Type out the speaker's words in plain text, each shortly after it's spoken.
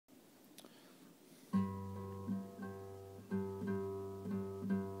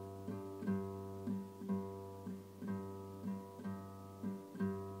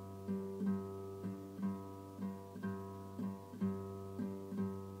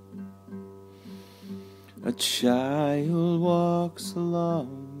A child walks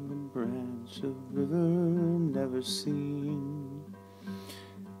along a branch of river never seen.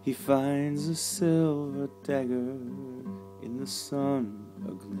 He finds a silver dagger in the sun,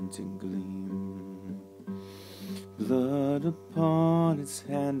 a glinting gleam. Blood upon its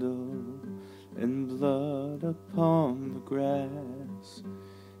handle and blood upon the grass.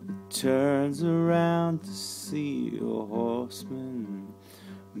 It turns around to see a horseman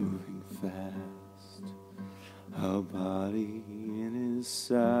moving fast. A body in his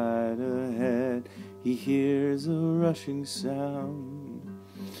side ahead, he hears a rushing sound.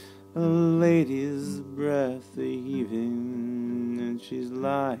 A lady's breath a heaving, and she's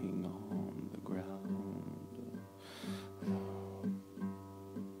lying on the ground.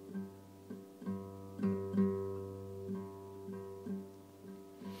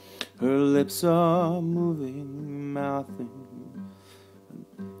 Her lips are moving, mouthing,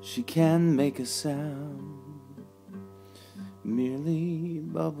 she can make a sound. Merely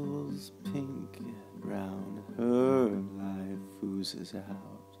bubbles pink and brown, her life oozes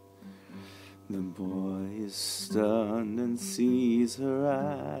out. The boy is stunned and sees her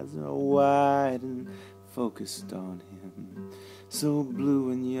eyes are wide and focused on him. So blue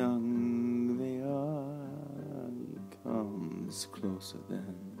and young they are, he comes closer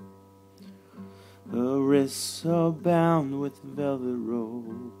then. Her wrists are bound with velvet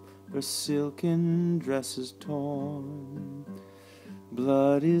rope, her silken dress is torn.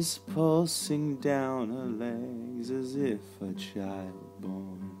 Blood is pulsing down her legs as if a child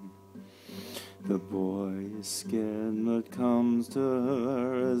born. The boy is scared but comes to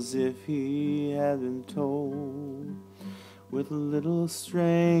her as if he had been told. With little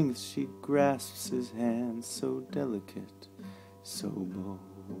strength she grasps his hand, so delicate, so bold.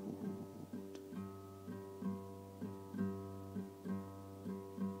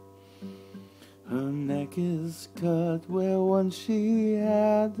 Her neck is cut where once she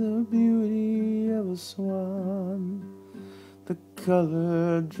had the beauty of a swan. The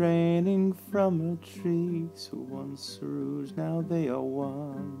color draining from her cheeks, once rouge, now they are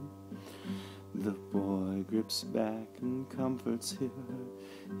wan. The boy grips back and comforts her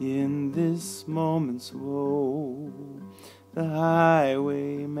in this moment's woe. The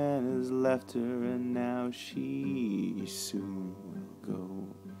highwayman has left her, and now she soon will go.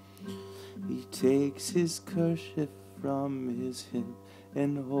 He takes his kerchief from his hip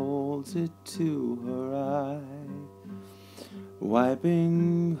and holds it to her eye.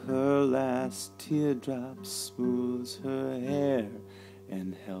 Wiping her last teardrop, smooths her hair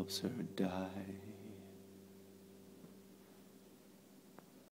and helps her die.